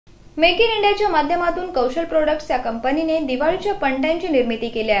Make in इंडियाच्या माध्यमातून कौशल products या कंपनीने दिवाळीच्या पणत्यांची निर्मिती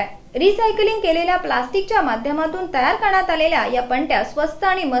केली आहे। रिसायकलिंग केलेल्या प्लास्टिकच्या माध्यमातून तयार करण्यात आलेल्या या पणत्या स्वस्त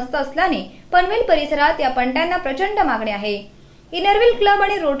आणि मस्त असल्याने पनवेल परिसरात या पणत्यांना प्रचंड मागणी आहे। इनरव्हील क्लब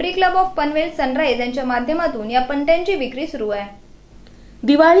आणि rotary club of Panvel sunrise यांच्या माध्यमातून या पणत्यांची विक्री सुरू आहे।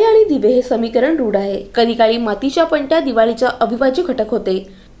 दिवाळी आणि दिवे हे समीकरण रूढ आहे। कधी काळी मातीच्या पणत्या दिवाळीचा अविभाज्य घटक होते,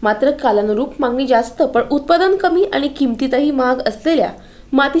 मात्र कालानुरूप मागणी जास्त पण उत्पादन कमी आणि किमतीतही महाग असलेल्या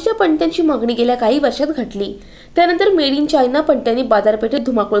मातीच्या पणत्यांची मागणी गेल्या काही वर्षात घटली। त्यानंतर मेड इन चायना पणत्यांनी बाजारपेठेत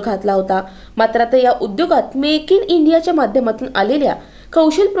धुमाकूळ घातला होता। मात्र आता या उद्योगात मेक इन इंडियाच्या माध्यमातून आलेल्या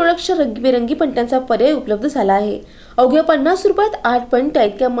कौशल प्रोडक्ट्सच्या रंगीबेरंगी पणत्यांचा पर्याय उपलब्ध झाला आहे। अवघ्या 50 रुपयात 8 पणत्या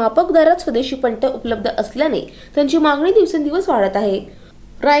इतक्या माफक दरात स्वदेशी पणत्या उपलब्ध असल्याने त्यांची मागणी दिवसेंदिवस वाढत आहे।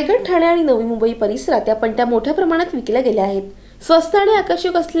 रायगड, ठाणे आणि नवी मुंबई परिसरात या पणत्या मोठ्या प्रमाणात विकल्या गेल्या आहेत। स्वस्त आणि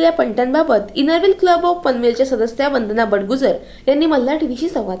आकर्षक असलेल्या पणत्यांबाबत इनरव्हील क्लब ऑफ पनवेलच्या सदस्या वंदना बडगुजर यांनी मल्हार टीव्हीशी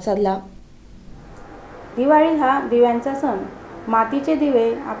संवाद साधला। दिवाळी हा दिव्यांचा सण। मातीचे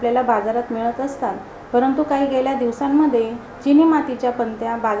दिवे आपल्याला बाजारात मिळत असतात, परंतु काही गेल्या दिवसांमध्ये चिनी मातीच्या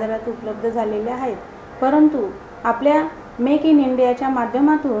पणत्या बाजारात उपलब्ध झालेल्या आहेत। परंतु आपल्या मेक इन इंडियाच्या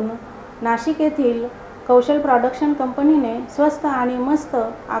माध्यमातून नाशिक येथील कौशल प्रोडक्शन कंपनीने स्वस्त आणि मस्त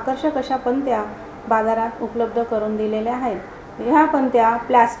आकर्षक अशा पणत्या बाजारात उपलब्ध करून दिलेल्या आहेत। ह्या पणत्या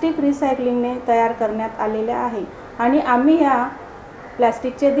प्लास्टिक रिसायकलिंगने तयार करण्यात आलेल्या आहे आणि आम्ही ह्या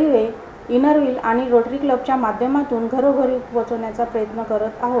प्लास्टिकचे दिवे इनरव्हील आणि रोटरी क्लबच्या माध्यमातून घरोघरी पोहोचवण्याचा प्रयत्न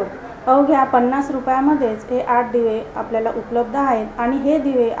करत आहोत। अवघ्या 50 रुपयामध्येच हे 8 दिवे आपल्याला उपलब्ध आहेत आणि हे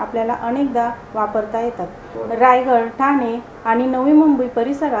दिवे आपल्याला अनेकदा वापरता येतात। रायगड, ठाणे आणि नवी मुंबई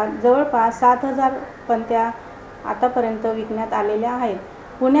परिसरात जवळपास 7000 पणत्या आतापर्यंत विकण्यात आलेल्या आहेत।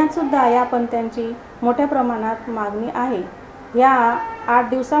 पुण्यात सुद्धा या पणत्यांची मोठ्या प्रमाणात मागणी आहे। या 8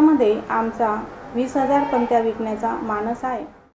 दिवसांमध्ये आमचा 20,000 पणत्या विकण्याचा मानस आहे।